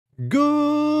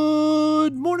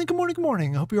Good morning, good morning, good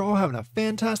morning. I hope you're all having a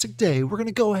fantastic day. We're going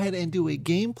to go ahead and do a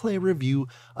gameplay review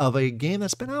of a game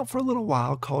that's been out for a little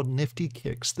while called Nifty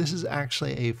Kicks. This is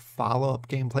actually a follow-up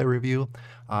gameplay review.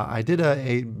 I did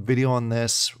a video on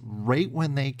this right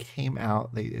when they came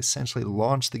out. They essentially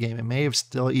launched the game. It may have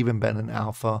still even been an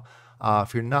alpha.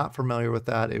 If you're not familiar with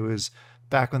that, it was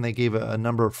back when they gave a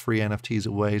number of free NFTs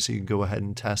away, so you can go ahead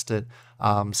and test it.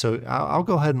 So I'll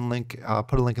go ahead and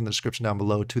put a link in the description down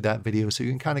below to that video, so you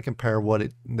can kind of compare what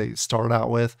they started out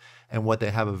with and what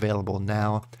they have available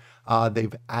now.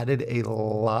 They've added a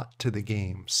lot to the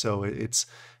game, so it's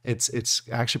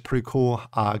actually pretty cool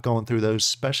going through those,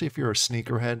 especially if you're a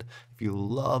sneakerhead. If you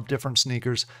love different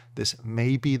sneakers, this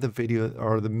may be the video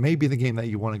or maybe the game that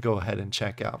you want to go ahead and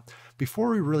check out.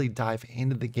 Before we really dive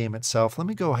into the game itself, let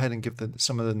me go ahead and give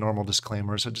some of the normal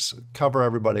disclaimers. I just cover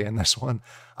everybody in this one.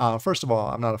 First of all,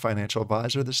 I'm not a financial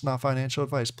advisor. This is not financial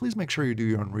advice. Please make sure you do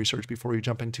your own research before you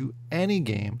jump into any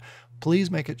game. Please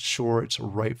make it sure it's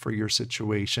right for your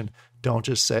situation. Don't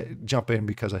just jump in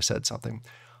because I said something.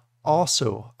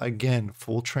 Also, again,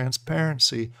 full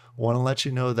transparency, want to let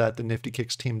you know that the Nifty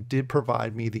Kicks team did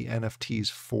provide me the NFTs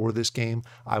for this game.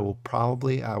 I will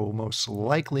most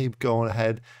likely go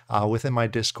ahead within my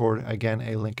Discord, again,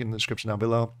 a link in the description down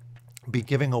below, be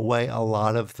giving away a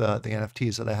lot of the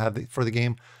NFTs that I have for the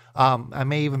game. I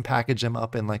may even package them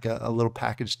up in like a little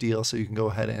package deal so you can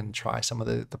go ahead and try some of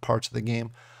the parts of the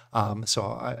game.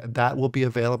 That will be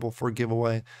available for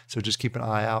giveaway. So just keep an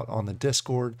eye out on the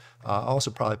Discord. I'll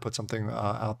also probably put something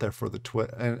out there for the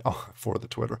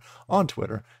Twitter on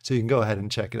Twitter, so you can go ahead and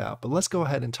check it out. But let's go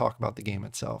ahead and talk about the game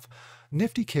itself.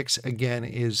 Nifty Kicks, again,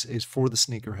 is for the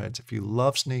sneakerheads. If you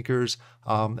love sneakers,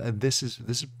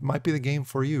 this might be the game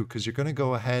for you, because you're going to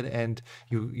go ahead and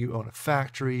you own a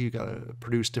factory. You got to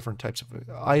produce different types of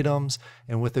items,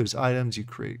 and with those items, you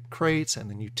create crates, and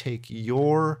then you take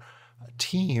your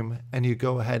team and you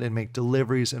go ahead and make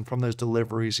deliveries, and from those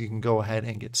deliveries you can go ahead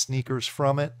and get sneakers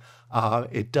from it.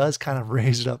 It does kind of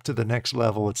raise it up to the next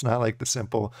level. It's not like the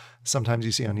simple sometimes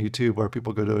you see on YouTube where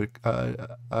people go to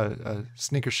a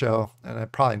sneaker show, and I'm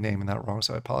probably naming that wrong,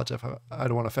 so I apologize if I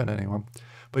don't want to offend anyone,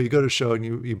 but you go to a show and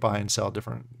you buy and sell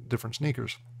different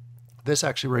sneakers. This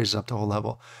actually raises up to a whole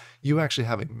level. You actually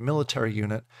have a military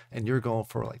unit, and you're going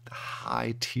for like the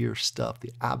high tier stuff,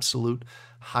 the absolute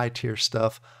high tier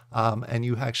stuff. And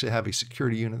you actually have a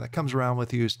security unit that comes around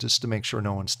with you just to make sure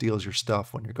no one steals your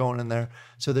stuff when you're going in there.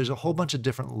 So there's a whole bunch of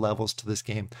different levels to this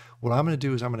game. What I'm going to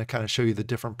do is I'm going to kind of show you the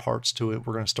different parts to it.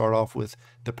 We're going to start off with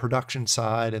the production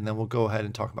side, and then we'll go ahead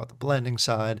and talk about the blending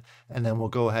side, and then we'll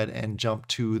go ahead and jump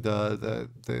to the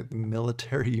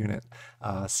military unit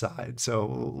side. So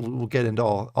we'll get into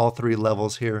all three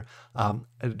levels here.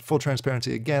 Full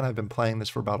transparency, again, I've been playing this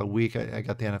for about a week. I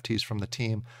got the NFTs from the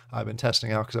team. I've been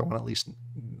testing out because I want to at least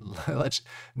let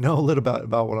you know a little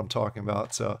about what I'm talking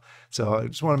about. So I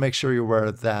just want to make sure you're aware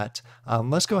of that.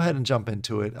 Let's go ahead and jump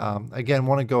into it. Again,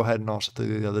 want to go ahead and also throw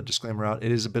the other disclaimer out.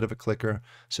 It is a bit of a clicker,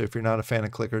 so if you're not a fan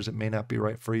of clickers, it may not be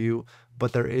right for you.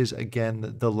 But there is,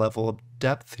 again, the level of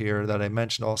depth here that I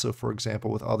mentioned also, for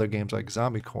example, with other games like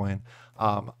Zombie Coin.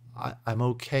 I'm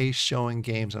okay showing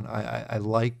games, and I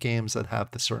like games that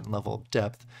have the certain level of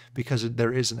depth, because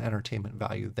there is an entertainment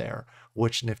value there,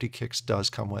 which Nifty Kicks does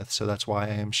come with. So that's why I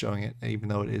am showing it, even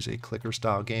though it is a clicker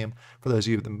style game. For those of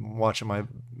you who've been watching my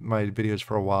videos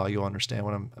for a while, you'll understand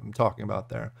what I'm talking about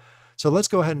there. So let's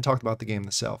go ahead and talk about the game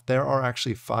itself. There are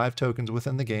actually 5 tokens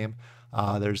within the game.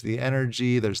 There's the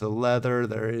energy, there's the leather,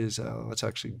 there is, let's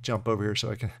actually jump over here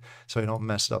so I don't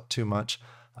mess it up too much.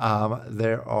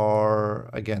 There are,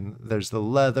 again, there's the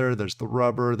leather, there's the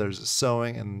rubber, there's the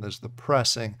sewing, and there's the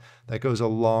pressing that goes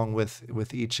along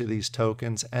with each of these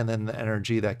tokens, and then the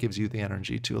energy that gives you the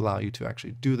energy to allow you to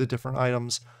actually do the different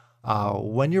items.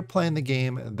 When you're playing the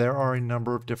game, there are a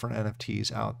number of different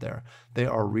NFTs out there. They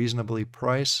are reasonably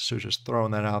priced, so just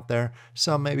throwing that out there.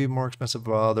 Some may be more expensive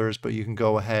than others, but you can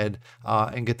go ahead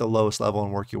and get the lowest level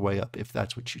and work your way up if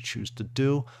that's what you choose to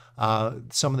do.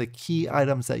 Some of the key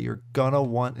items that you're gonna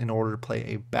want in order to play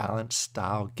a balanced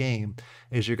style game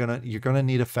is you're gonna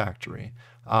need a factory.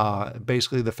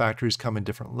 Basically, the factories come in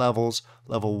different levels.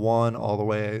 Level 1 all the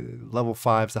way, level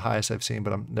 5 is the highest I've seen,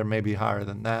 but there may be higher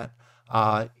than that.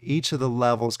 Each of the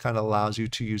levels kind of allows you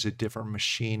to use a different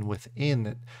machine within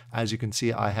it. As you can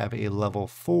see, I have a level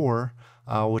 4,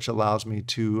 which allows me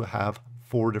to have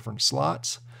 4 different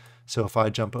slots. So if I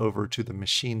jump over to the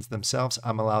machines themselves,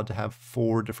 I'm allowed to have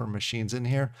 4 different machines in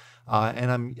here.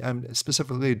 And I'm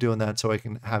specifically doing that so I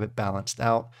can have it balanced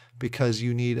out, because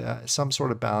you need some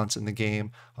sort of balance in the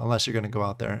game, unless you're going to go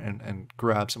out there and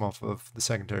grab some off of the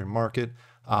secondary market.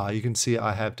 You can see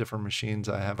I have different machines.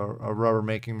 I have a rubber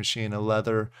making machine, a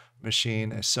leather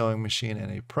machine, a sewing machine,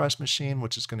 and a press machine,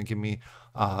 which is going to give me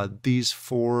these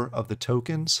 4 of the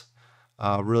tokens,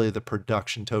 really the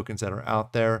production tokens that are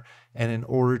out there. And in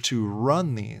order to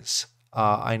run these,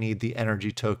 I need the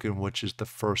energy token, which is the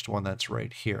first one that's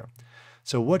right here.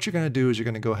 So what you're going to do is you're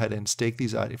going to go ahead and stake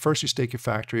these out. First, you stake your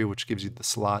factory, which gives you the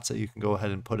slots that you can go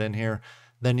ahead and put in here.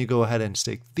 Then you go ahead and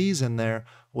stake these in there,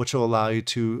 which will allow you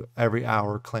to every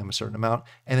hour claim a certain amount,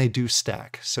 and they do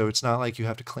stack. So it's not like you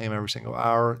have to claim every single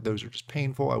hour. Those are just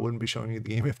painful. I wouldn't be showing you the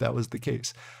game if that was the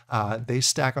case. They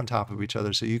stack on top of each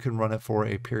other, so you can run it for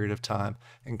a period of time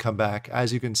and come back.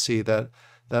 As you can see that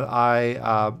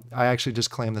I actually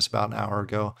just claimed this about an hour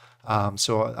ago.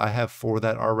 So I have 4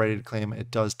 that are ready to claim. It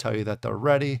does tell you that they're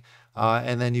ready.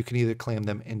 And then you can either claim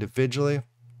them individually,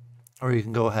 or you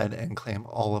can go ahead and claim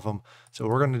all of them. So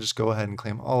we're going to just go ahead and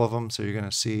claim all of them. So you're going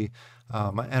to see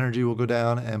my energy will go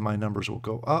down and my numbers will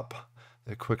go up.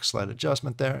 A quick slight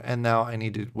adjustment there. And now I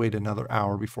need to wait another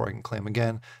hour before I can claim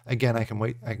again. Again, I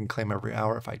can claim every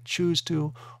hour if I choose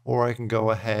to, or I can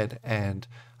go ahead and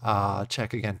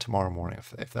check again tomorrow morning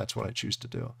if that's what I choose to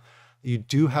do. You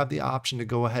do have the option to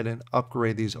go ahead and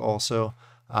upgrade these also.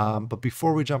 But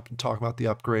before we jump and talk about the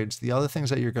upgrades, the other things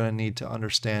that you're going to need to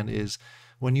understand is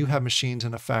when you have machines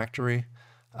in a factory,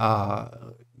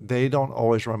 they don't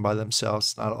always run by themselves.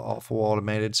 It's not all full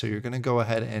automated. So you're going to go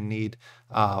ahead and need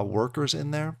workers in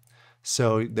there.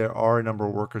 So there are a number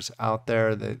of workers out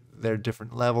there that they're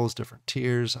different levels, different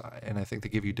tiers, and I think they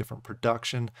give you different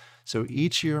production. So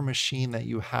each your machine that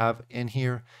you have in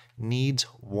here needs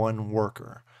 1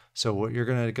 worker. So what you're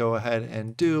going to go ahead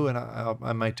and do, and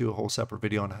I might do a whole separate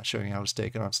video on showing you how to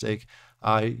stake it on stake.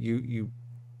 You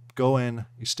go in,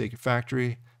 you stake your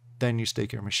factory, then you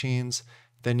stake your machines,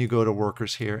 then you go to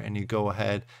workers here and you go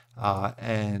ahead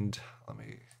and let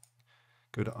me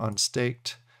go to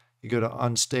unstaked. You go to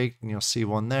unstaked and you'll see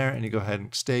 1 there, and you go ahead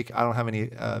and stake. I don't have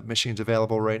any machines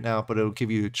available right now, but it'll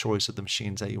give you a choice of the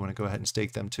machines that you want to go ahead and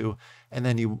stake them to, and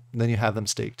then you have them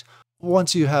staked.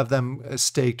 Once you have them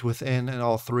staked within, and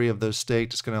all 3 of those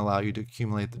staked, it's going to allow you to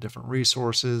accumulate the different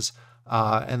resources.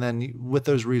 And then with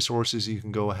those resources, you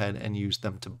can go ahead and use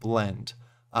them to blend.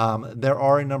 There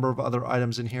are a number of other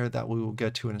items in here that we will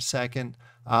get to in a second,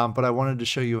 but I wanted to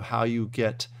show you how you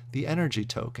get the energy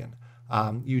token.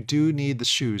 You do need the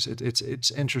shoes.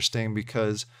 It's interesting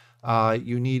because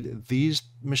you need these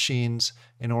machines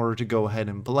in order to go ahead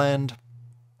and blend.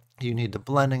 You need the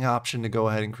blending option to go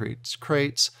ahead and create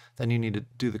crates. Then you need to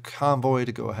do the convoy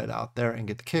to go ahead out there and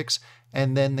get the kicks.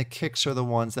 And then the kicks are the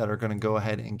ones that are going to go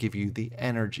ahead and give you the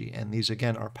energy. And these,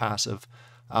 again, are passive,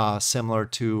 similar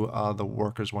to the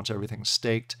workers once everything's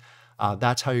staked.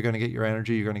 That's how you're going to get your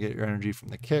energy. You're going to get your energy from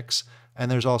the kicks. And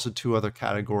there's also 2 other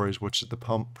categories, which is the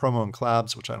promo and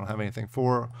collabs, which I don't have anything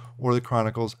for, or the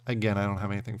chronicles. Again, I don't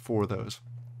have anything for those.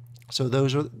 So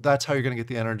that's how you're going to get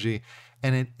the energy,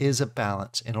 and it is a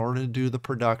balance. In order to do the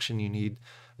production, you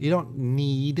don't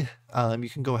need, you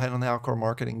can go ahead on the Alcor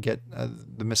market and get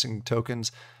the missing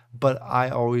tokens, but I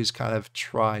always kind of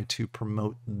try to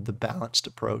promote the balanced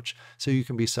approach so you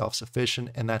can be self-sufficient,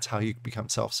 and that's how you become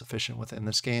self-sufficient within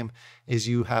this game, is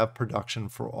you have production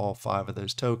for all 5 of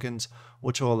those tokens,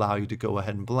 which will allow you to go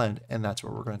ahead and blend, and that's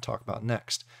what we're going to talk about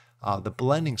next. The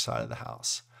blending side of the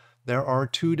house. There are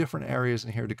 2 different areas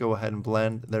in here to go ahead and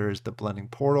blend. There is the blending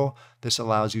portal. This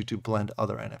allows you to blend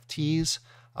other NFTs.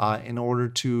 In order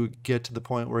to get to the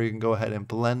point where you can go ahead and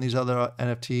blend these other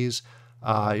NFTs,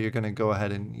 you're going to go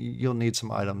ahead and you'll need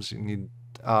some items. You need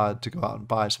to go out and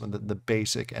buy some of the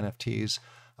basic NFTs.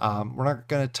 We're not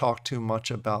going to talk too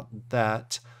much about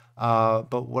that,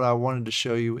 but what I wanted to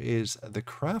show you is the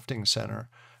crafting center,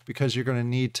 because you're going to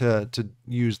need to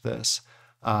use this.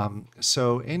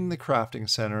 So in the crafting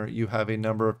center, you have a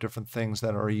number of different things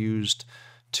that are used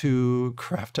to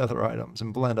craft other items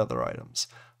and blend other items.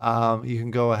 You can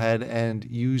go ahead and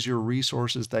use your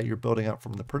resources that you're building up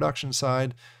from the production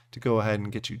side to go ahead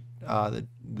and get you the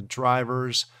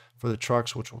drivers for the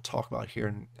trucks, which we'll talk about here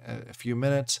in a few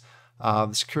minutes,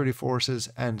 the security forces,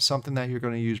 and something that you're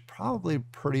going to use probably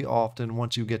pretty often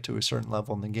once you get to a certain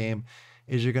level in the game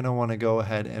is you're going to want to go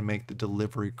ahead and make the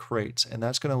delivery crates. And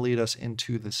that's going to lead us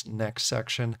into this next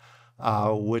section,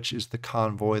 which is the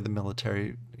convoy, the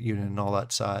military unit, and all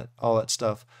that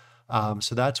stuff.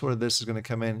 So that's where this is going to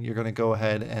come in. You're going to go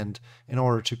ahead and, in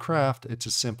order to craft, it's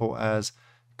as simple as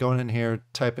going in here,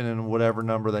 typing in whatever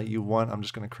number that you want. I'm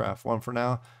just going to craft 1 for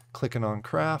now, clicking on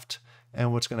craft,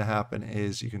 And what's going to happen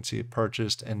is you can see it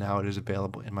purchased, and now it is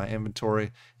available in my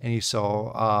inventory. And you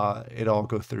saw it all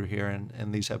go through here,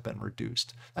 and these have been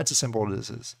reduced. That's as simple as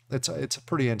it is. It's a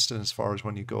pretty instant as far as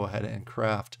when you go ahead and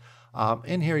craft.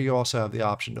 In here, you also have the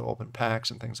option to open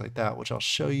packs and things like that, which I'll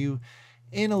show you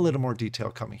in a little more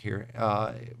detail coming here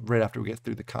right after we get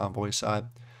through the convoy side.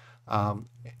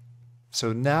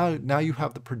 So now you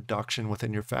have the production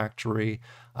within your factory.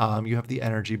 You have the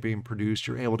energy being produced.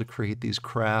 You're able to create these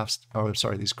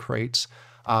these crates.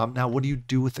 Now, what do you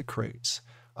do with the crates?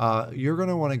 You're going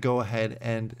to want to go ahead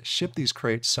and ship these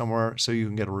crates somewhere so you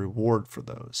can get a reward for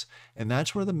those. And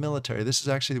that's where the military, this is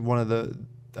actually one of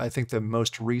I think the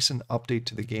most recent update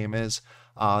to the game is.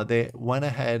 They went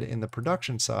ahead in the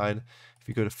production side. If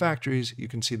you go to factories, you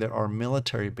can see there are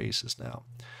military bases now.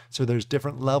 So there's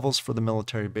different levels for the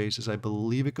military bases. I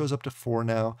believe it goes up to 4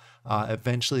 now.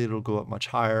 Eventually it'll go up much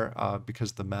higher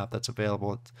because of the map that's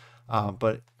available.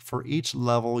 But for each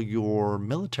level, your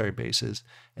military bases,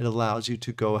 it allows you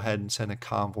to go ahead and send a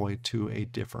convoy to a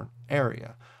different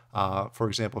area. For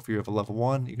example, if you have a level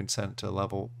 1, you can send it to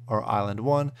island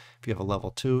 1. If you have a level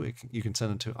 2, you can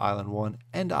send it to island 1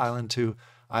 and island 2.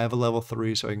 I have a level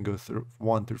 3, so I can go through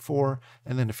 1 through 4.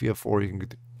 And then if you have 4, you can go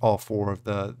through all 4 of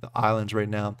the islands right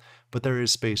now. But there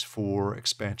is space for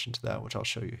expansion to that, which I'll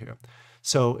show you here.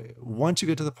 So once you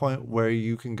get to the point where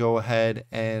you can go ahead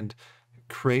and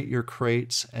create your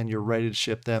crates and you're ready to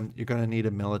ship them, you're going to need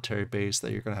a military base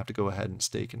that you're going to have to go ahead and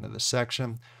stake into this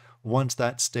section. Once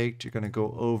that's staked, you're going to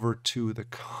go over to the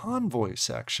convoy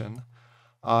section.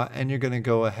 And you're going to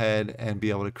go ahead and be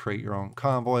able to create your own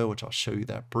convoy, which I'll show you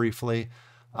that briefly.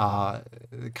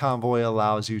 The convoy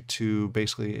allows you to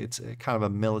basically, it's kind of a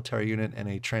military unit and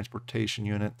a transportation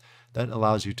unit that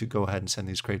allows you to go ahead and send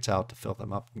these crates out to fill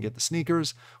them up and get the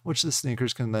sneakers, which the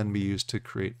sneakers can then be used to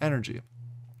create energy.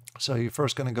 So you're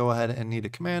first going to go ahead and need a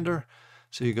commander.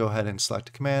 So you go ahead and select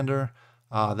a commander.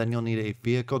 Then you'll need a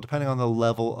vehicle. Depending on the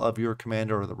level of your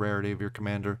commander or the rarity of your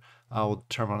commander, will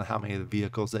determine how many of the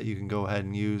vehicles that you can go ahead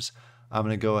and use. I'm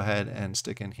going to go ahead and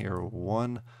stick in here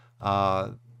one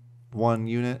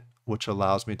unit, which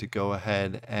allows me to go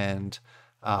ahead and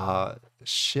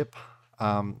ship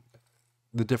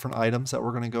the different items that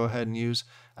we're going to go ahead and use.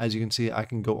 As you can see, I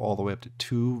can go all the way up to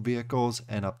 2 vehicles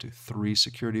and up to 3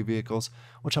 security vehicles,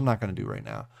 which I'm not going to do right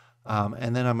now.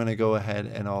 And then I'm going to go ahead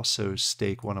and also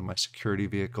stake one of my security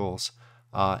vehicles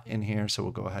in here. So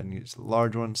we'll go ahead and use the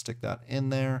large one, stick that in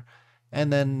there.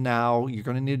 And then now you're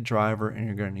going to need a driver and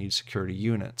you're going to need security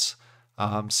units.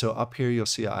 So up here, you'll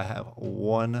see I have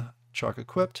 1 truck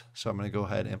equipped. So I'm going to go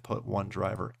ahead and put 1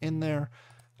 driver in there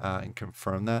and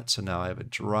confirm that. So now I have a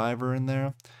driver in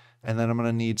there. And then I'm going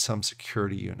to need some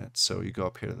security units. So you go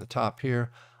up here to the top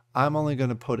here. I'm only going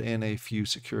to put in a few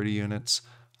security units.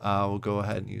 We'll go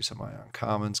ahead and use some of my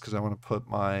uncommons because I want to put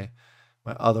my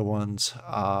other ones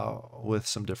with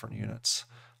some different units.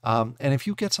 And if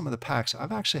you get some of the packs,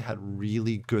 I've actually had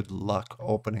really good luck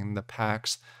opening the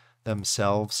packs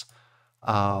themselves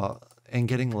and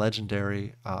getting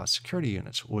legendary security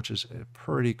units, which is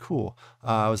pretty cool.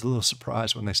 I was a little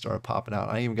surprised when they started popping out.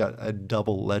 I even got a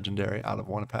double legendary out of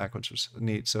 1 pack, which was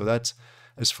neat. So that's,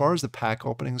 as far as the pack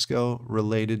openings go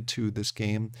related to this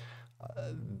game,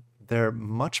 they're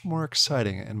much more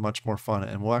exciting and much more fun.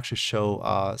 And we'll actually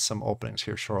show some openings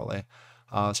here shortly.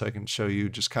 So I can show you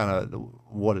just kind of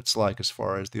what it's like as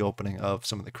far as the opening of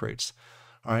some of the crates.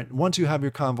 All right, once you have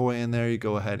your convoy in there, you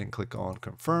go ahead and click on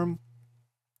confirm.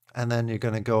 And then you're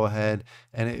going to go ahead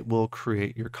and it will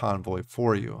create your convoy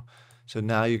for you. So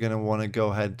now you're going to want to go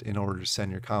ahead, in order to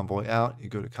send your convoy out, you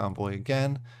go to convoy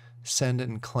again, send it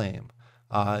and claim.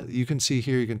 You can see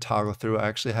here, you can toggle through. I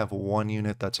actually have 1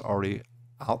 unit that's already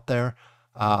out there.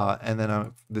 And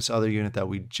then this other unit that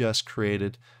we just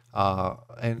created,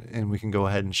 and we can go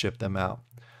ahead and ship them out.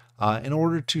 In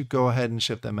order to go ahead and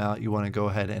ship them out, you want to go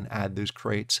ahead and add those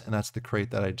crates. And that's the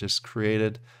crate that I just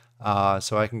created.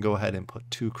 So I can go ahead and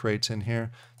put 2 crates in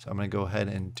here. So I'm going to go ahead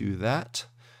and do that.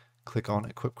 Click on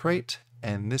equip crate.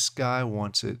 And this guy,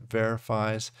 once it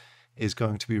verifies, is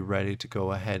going to be ready to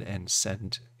go ahead and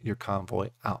send your convoy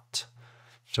out.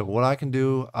 So what I can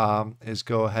do is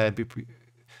go ahead.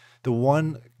 The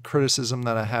one criticism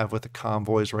that I have with the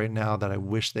convoys right now that I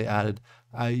wish they added,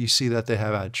 you see that they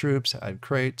have add troops, add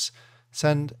crates,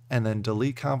 send, and then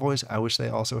delete convoys. I wish they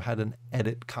also had an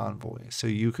edit convoy. So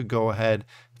you could go ahead,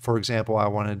 for example, I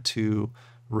wanted to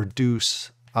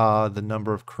reduce the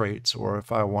number of crates, or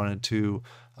if I wanted to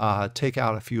take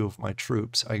out a few of my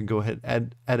troops, I can go ahead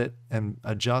and edit and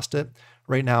adjust it.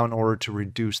 Right now, in order to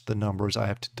reduce the numbers, I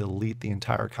have to delete the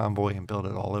entire convoy and build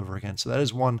it all over again. So that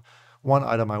is one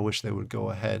item I wish they would go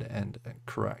ahead and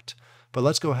correct. But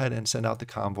let's go ahead and send out the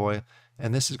convoy.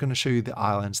 And this is going to show you the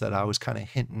islands that I was kind of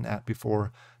hinting at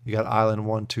before. You got island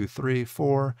 1, 2, 3,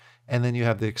 4, and then you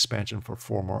have the expansion for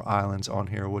 4 more islands on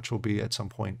here, which will be at some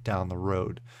point down the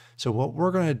road. So what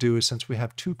we're going to do is, since we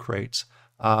have 2 crates,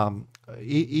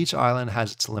 each island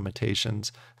has its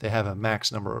limitations. They have a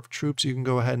max number of troops you can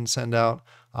go ahead and send out.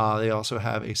 They also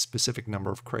have a specific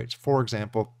number of crates. For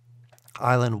example,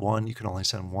 Island 1, you can only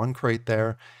send 1 crate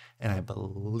there, and I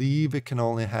believe it can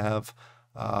only have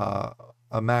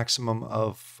a maximum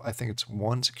of, I think it's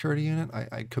 1 security unit.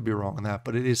 I could be wrong on that,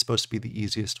 but it is supposed to be the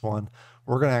easiest one.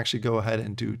 We're going to actually go ahead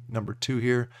and do number 2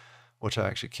 here, which I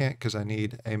actually can't because I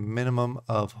need a minimum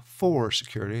of 4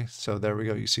 security. So there we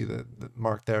go. You see the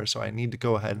mark there. So I need to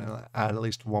go ahead and add at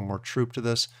least 1 more troop to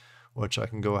this, which I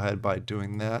can go ahead by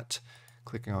doing that,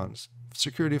 clicking on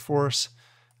security force,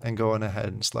 and going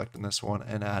ahead and selecting this one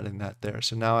and adding that there.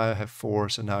 So now I have 4,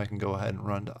 so now I can go ahead and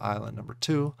run to island number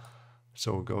 2.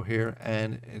 So we'll go here,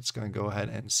 and it's going to go ahead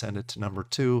and send it to number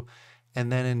 2. And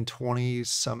then in 20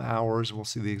 some hours, we'll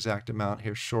see the exact amount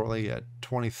here shortly, at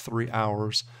 23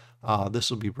 hours, this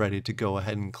will be ready to go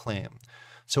ahead and claim.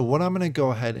 So what I'm going to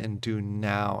go ahead and do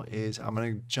now is I'm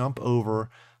going to jump over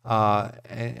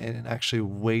and actually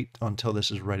wait until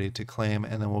this is ready to claim,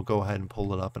 and then we'll go ahead and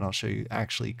pull it up, and I'll show you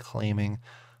actually claiming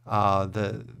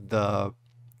the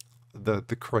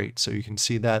crate, so you can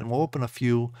see that, and we'll open a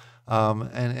few,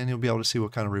 and you'll be able to see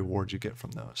what kind of rewards you get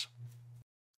from those.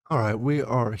 All right, we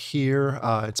are here.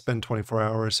 It's been 24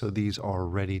 hours, so these are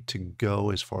ready to go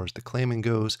as far as the claiming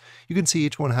goes. You can see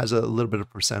each one has a little bit of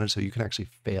percentage, so you can actually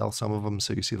fail some of them.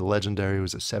 So you see the legendary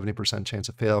was a 70% chance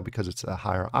of fail because it's a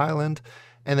higher island,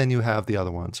 and then you have the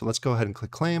other one. So let's go ahead and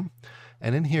click claim.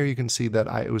 And in here, you can see that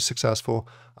it was successful.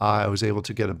 I was able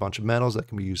to get a bunch of metals that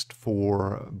can be used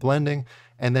for blending.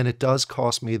 And then it does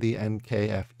cost me the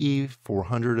NKFE,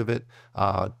 400 of it,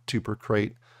 2 per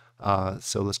crate.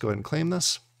 So let's go ahead and claim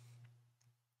this.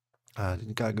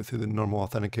 You gotta go through the normal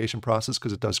authentication process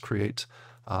because it does create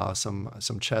some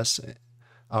chests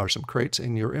or some crates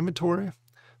in your inventory.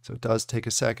 So it does take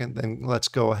a second. Then let's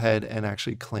go ahead and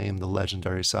actually claim the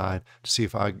legendary side to see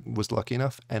if I was lucky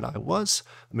enough, and I was.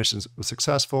 The mission was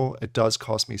successful. It does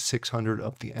cost me 600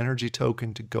 of the energy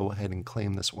token to go ahead and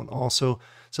claim this one also.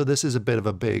 So this is a bit of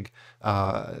a big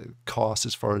cost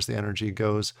as far as the energy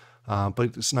goes,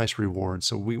 but it's a nice reward.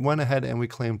 So we went ahead and we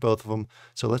claimed both of them.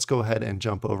 So let's go ahead and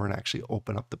jump over and actually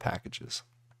open up the packages.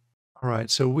 All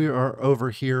right, so we are over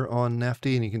here on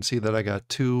Nifty, and you can see that I got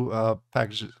 2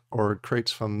 packages or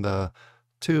crates from the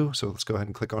 2. So let's go ahead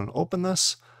and click on open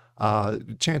this.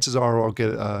 Chances are I'll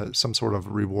get some sort of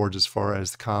rewards as far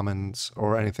as the commons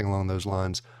or anything along those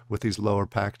lines with these lower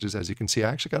packages. As you can see,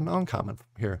 I actually got an uncommon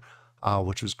here,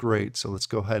 which was great. So let's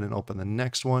go ahead and open the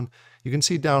next one. You can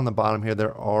see down on the bottom here,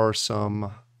 there are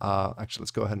some, actually,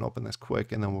 let's go ahead and open this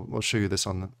quick, and then we'll show you this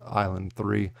on the island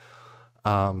 3.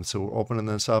 So we're opening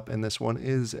this up, and this one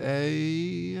is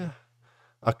a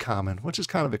common, which is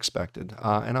kind of expected.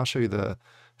 And I'll show you the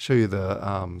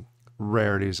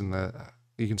rarities, and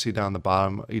you can see down the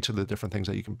bottom each of the different things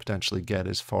that you can potentially get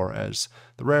as far as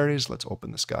the rarities. Let's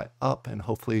open this guy up, and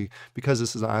hopefully, because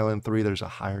this is Island 3, there's a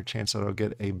higher chance that I'll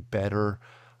get a better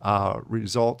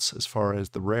results as far as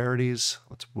the rarities.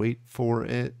 Let's wait for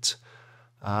it,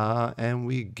 and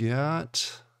we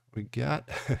got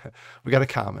a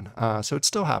common. So it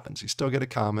still happens. You still get a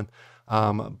common,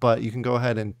 but you can go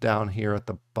ahead and down here at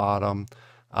the bottom,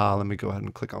 let me go ahead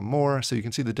and click on more. So you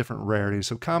can see the different rarities.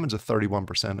 So commons are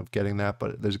 31% of getting that,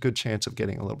 but there's a good chance of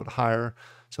getting a little bit higher.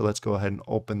 So let's go ahead and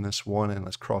open this one, and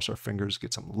let's cross our fingers,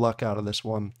 get some luck out of this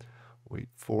one. Wait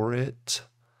for it.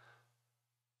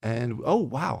 And oh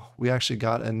wow, we actually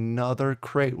got another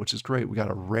crate, which is great. We got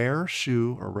a rare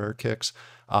shoe or rare kicks,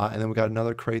 and then we got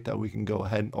another crate that we can go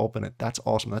ahead and open it. That's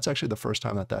awesome. That's actually the first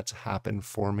time that that's happened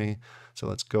for me. So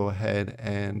let's go ahead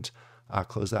and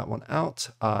close that one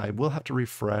out. I will have to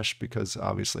refresh because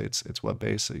obviously it's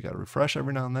web-based, so you got to refresh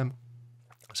every now and then.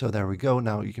 So there we go.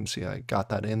 Now you can see I got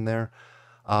that in there.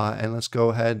 And let's go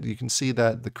ahead. You can see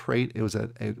that the crate, it was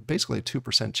basically a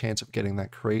 2% chance of getting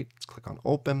that crate. Let's click on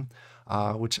open,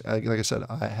 which, like I said,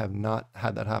 I have not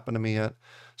had that happen to me yet.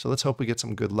 So let's hope we get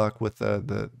some good luck with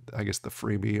I guess the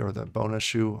freebie or the bonus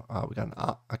shoe. We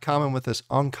got a common with this,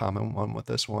 uncommon one with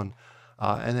this one.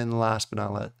 And then last but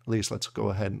not least, let's go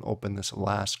ahead and open this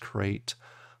last crate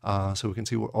so we can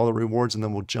see all the rewards, and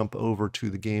then we'll jump over to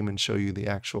the game and show you the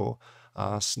actual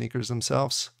sneakers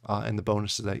themselves and the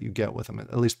bonuses that you get with them,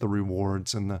 at least the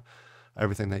rewards and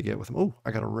everything that you get with them. Oh,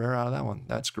 I got a rare out of that one.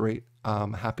 That's great.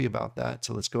 Happy about that.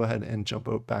 So let's go ahead and jump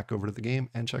back over to the game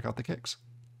and check out the kicks.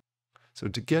 So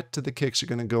to get to the kicks, you're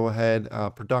going to go ahead,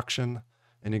 production,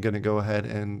 and you're going to go ahead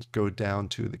and go down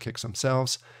to the kicks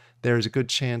themselves. There's a good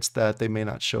chance that they may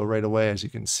not show right away. As you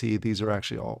can see, these are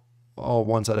actually all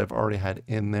ones that I've already had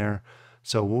in there.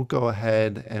 So we'll go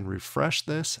ahead and refresh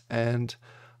this and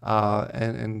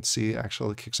see actually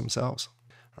the kicks themselves.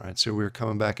 All right, so we're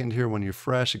coming back into here. When you're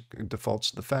fresh, it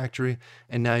defaults to the factory,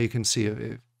 and now you can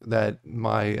see that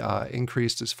my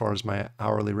increased as far as my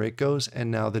hourly rate goes,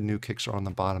 and now the new kicks are on the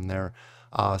bottom there.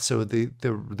 So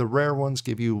the rare ones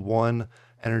give you 1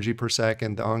 energy per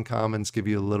second. The uncommons give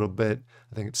you a little bit.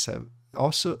 I think it's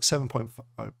also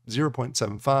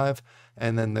 0.75,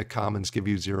 and then the commons give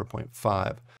you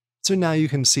 0.5. So now you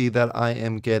can see that I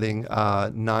am getting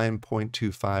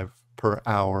 9.25 per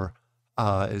hour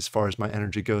as far as my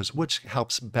energy goes, which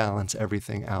helps balance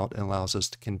everything out and allows us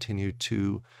to continue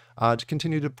to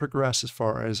progress as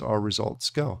far as our results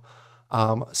go.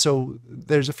 So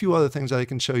there's a few other things that I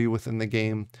can show you within the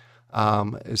game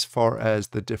as far as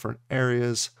the different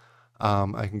areas.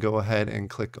 I can go ahead and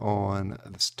click on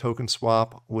this token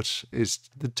swap, which is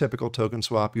the typical token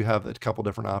swap. You have a couple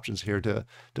different options here to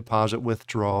deposit,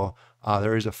 withdraw.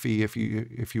 There is a fee if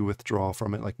you withdraw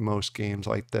from it, like most games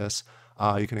like this.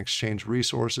 You can exchange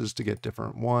resources to get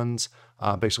different ones,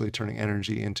 basically turning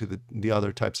energy into the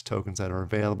other types of tokens that are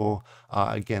available.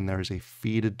 Again, there is a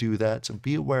fee to do that, so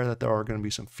be aware that there are going to be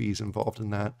some fees involved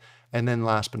in that. And then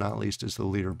last but not least is the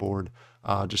leaderboard.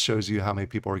 Just shows you how many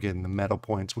people are getting the medal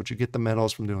points, which you get the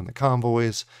medals from doing the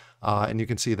convoys. And you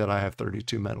can see that I have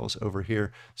 32 medals over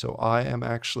here. So I am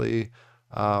actually,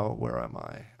 where am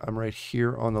I? I'm right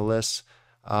here on the list.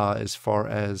 As far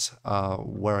as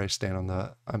where I stand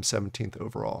I'm 17th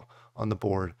overall on the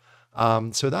board.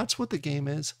 So that's what the game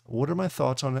is. What are my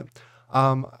thoughts on it?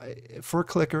 For a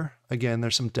clicker, again,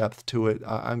 there's some depth to it.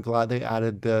 I'm glad they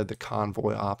added the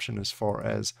convoy option as far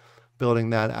as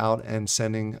building that out and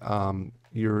sending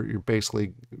you're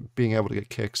basically being able to get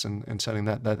kicks and sending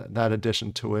that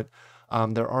addition to it.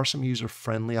 There are some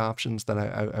user-friendly options that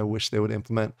I wish they would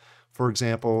implement. For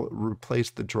example,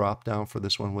 replace the drop down for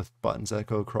this one with buttons that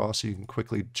go across so you can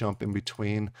quickly jump in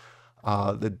between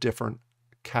the different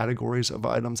categories of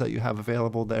items that you have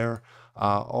available there.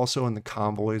 Also in the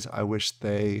convoys, I wish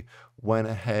they went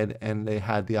ahead and they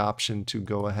had the option to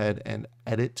go ahead and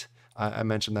edit. I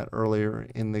mentioned that earlier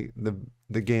in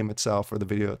the game itself or the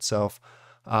video itself.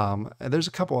 And there's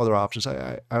a couple other options.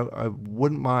 I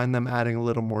wouldn't mind them adding a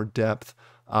little more depth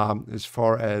as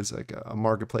far as like a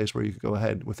marketplace where you could go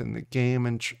ahead within the game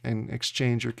and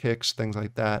exchange your kicks, things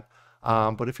like that.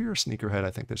 But if you're a sneakerhead,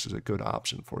 I think this is a good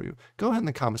option for you. Go ahead in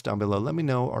the comments down below. Let me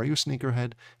know, are you a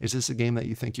sneakerhead? Is this a game that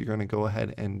you think you're going to go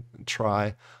ahead and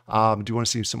try? Do you want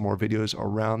to see some more videos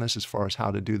around this as far as how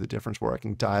to do the difference, where I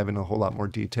can dive in a whole lot more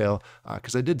detail?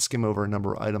 Because I did skim over a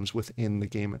number of items within the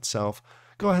game itself.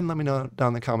 Go ahead and let me know down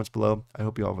in the comments below. I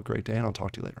hope you all have a great day, and I'll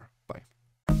talk to you later.